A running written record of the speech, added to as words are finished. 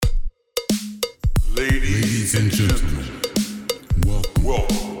Ladies and gentlemen,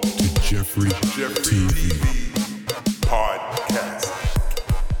 welcome to Jeffrey TV Podcast.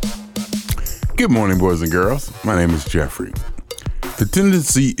 Good morning, boys and girls. My name is Jeffrey. The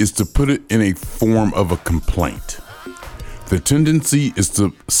tendency is to put it in a form of a complaint. The tendency is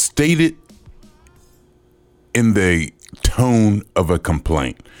to state it in the tone of a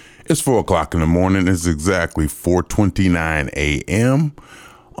complaint. It's 4 o'clock in the morning. It's exactly 4:29 a.m.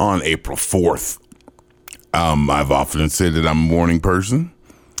 on April 4th. I've often said that I'm a morning person.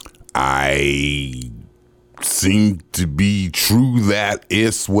 I seem to be true that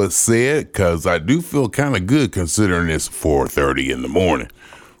is what's said, because I do feel kind of good considering it's 4:30 in the morning.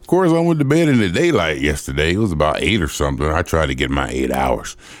 Of course, I went to bed in the daylight yesterday. It was about 8 or something. I tried to get my 8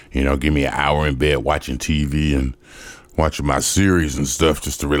 hours. Give me an hour in bed watching TV and watching my series and stuff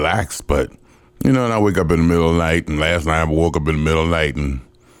just to relax. But, and I wake up in the middle of the night, and last night I woke up in the middle of the night and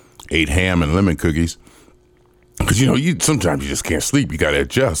ate ham and lemon cookies. Because, sometimes you just can't sleep. You got to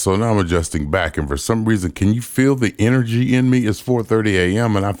adjust. So now I'm adjusting back. And for some reason, can you feel the energy in me? It's 4:30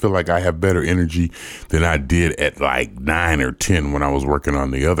 a.m. and I feel like I have better energy than I did at like 9 or 10 when I was working on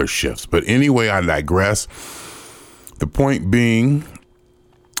the other shifts. But anyway, I digress. The point being,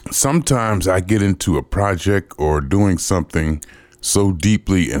 sometimes I get into a project or doing something so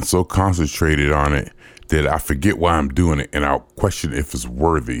deeply and so concentrated on it that I forget why I'm doing it, and I'll question if it's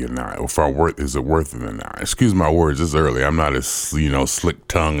worthy or not, or is it worth it or not. Excuse my words, it's early. I'm not as, slick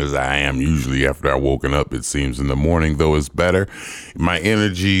tongue as I am usually after I've woken up, it seems. In the morning, though, it's better. My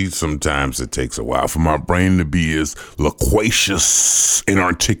energy, sometimes it takes a while for my brain to be as loquacious and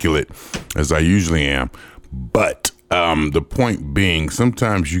articulate as I usually am. But the point being,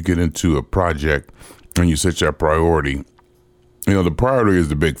 sometimes you get into a project and you set your priority. The priority is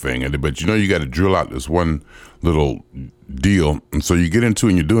the big thing, but you got to drill out this one little deal. And so you get into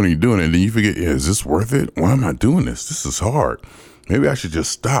it and you're doing it, and then you forget, is this worth it? Why am I doing this? This is hard. Maybe I should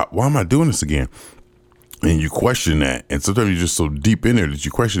just stop. Why am I doing this again? And you question that. And sometimes you're just so deep in there that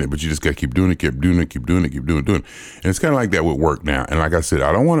you question it, but you just got to keep doing it. And it's kind of like that with work now. And like I said,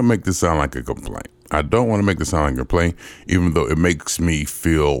 I don't want to make this sound like a complaint. Even though it makes me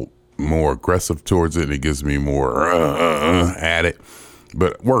feel more aggressive towards it, and it gives me more at it.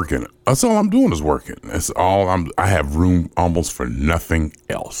 But working, that's all I'm doing is working. That's all I have room almost for nothing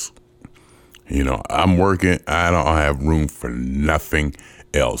else. I'm working. I don't have room for nothing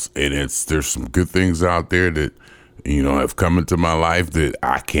else. And there's some good things out there that, have come into my life that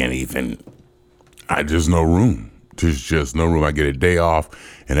there's no room. There's just no room. I get a day off,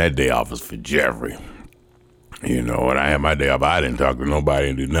 and that day off is for Jeffrey. When I had my day off, I didn't talk to nobody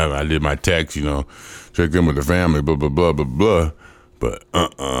and do nothing. I did my text, checked in with the family, blah, blah, blah, blah, blah. But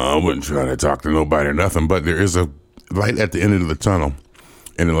I wouldn't try to talk to nobody or nothing. But there is a light at the end of the tunnel.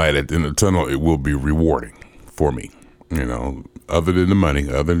 And the light at the end of the tunnel, it will be rewarding for me, other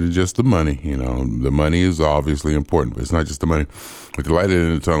than just the money. The money is obviously important, but it's not just the money. But the light at the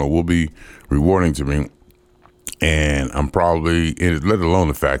end of the tunnel will be rewarding to me. And I'm probably, let alone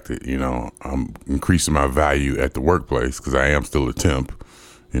the fact that, I'm increasing my value at the workplace, because I am still a temp,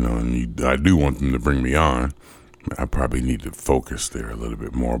 and I do want them to bring me on. I probably need to focus there a little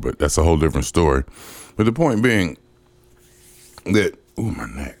bit more, but that's a whole different story. But the point being that, my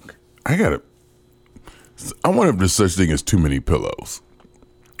neck. I wonder if there's such thing as too many pillows,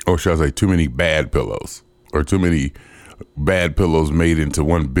 or should I say too many bad pillows, or too many bad pillows made into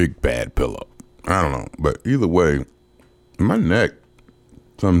one big bad pillow. I don't know, but either way, my neck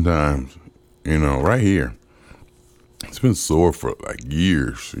sometimes, right here, it's been sore for like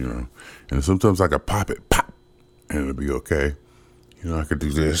years, and sometimes I could pop, and it'll be okay. I could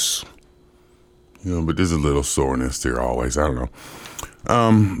do this, but there's a little soreness there always. I don't know.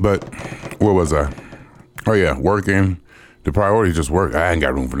 But where was I? Oh yeah, working. The priority is just work. I ain't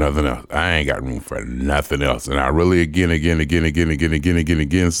got room for nothing else. And I really again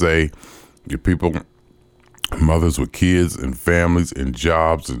say, your people, mothers with kids and families and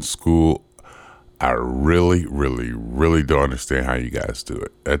jobs and school, I really, really, really don't understand how you guys do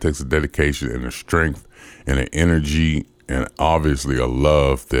it. That takes a dedication and a strength and an energy and obviously a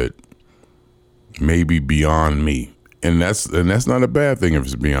love that may be beyond me. And that's not a bad thing if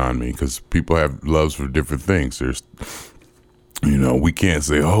it's beyond me, because people have loves for different things. There's we can't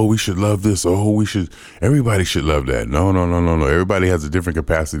say, we should love this. Everybody should love that. No. Everybody has a different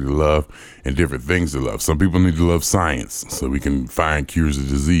capacity to love and different things to love. Some people need to love science so we can find cures of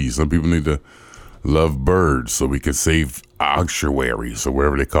disease. Some people need to love birds so we can save ossuaries or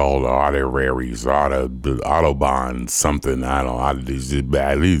whatever they call the autoraries, Autobahn, something. I don't know.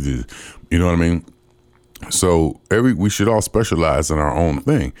 You know what I mean? So we should all specialize in our own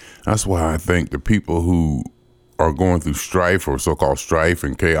thing. That's why I think the people who are going through strife or so-called strife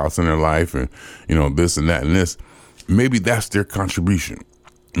and chaos in their life and, this and that and this, maybe that's their contribution.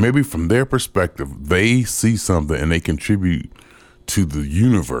 Maybe from their perspective, they see something and they contribute to the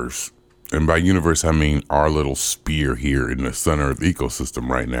universe. And by universe, I mean our little spear here in the Sun Earth ecosystem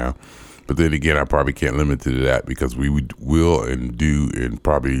right now. But then again, I probably can't limit it to that because we will and do and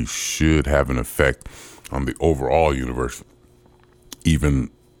probably should have an effect on the overall universe.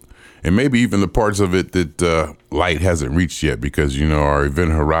 And maybe even the parts of it that light hasn't reached yet, because, our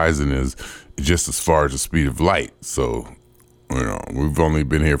event horizon is just as far as the speed of light. So, we've only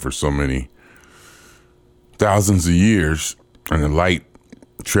been here for so many thousands of years, and the light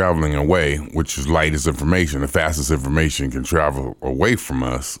traveling away, which is light is information. The fastest information can travel away from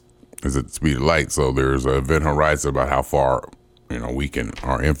us is at the speed of light. So there's an event horizon about how far,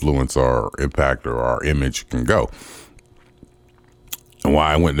 our influence, our impact, or our image can go. And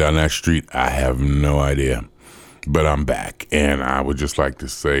why I went down that street, I have no idea. But I'm back, and I would just like to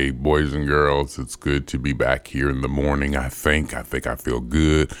say, boys and girls, it's good to be back here in the morning. I think I feel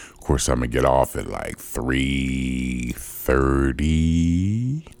good. Of course, I'm gonna get off at like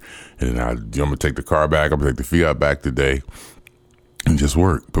 3:30, and I'm gonna take the car back. I'm gonna take the Fiat back today, and just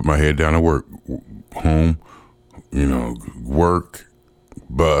work. Put my head down and work. Home, work,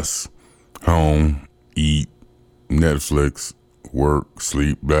 bus, home, eat, Netflix. Work,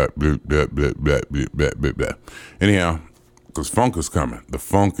 sleep, blah, blah, blah, blah, blah, blah, blah, blah. Anyhow, because funk is coming. The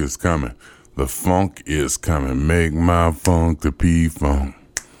funk is coming. The funk is coming. Make my funk the P-funk.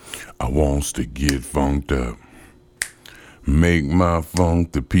 I wants to get funked up. Make my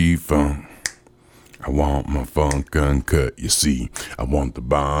funk the P-funk. I want my funk uncut, you see. I want the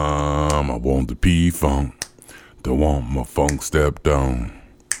bomb. I want the P-funk. Don't want my funk stepped on.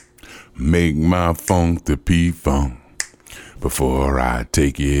 Make my funk the P-funk. Before I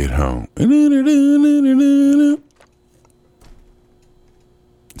take it home.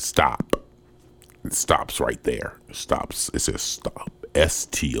 Stop. It stops right there. It stops. It says stop.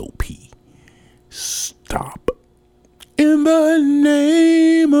 S-T-O-P. Stop. In the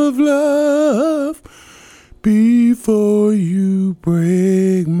name of love, before you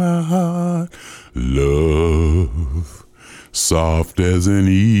break my heart, love, soft as an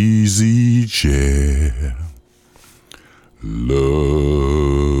easy chair.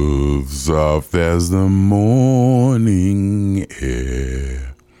 Love, soft as the morning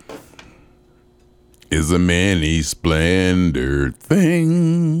air, is a many splendored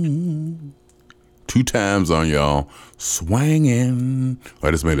thing. 2 times on y'all, swanging.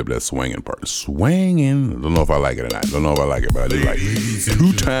 I just made up that swanging part. Swanging. I don't know if I like it or not. Don't know if I like it, but I do like it.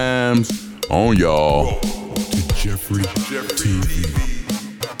 2 times on y'all. To Jeffrey TV.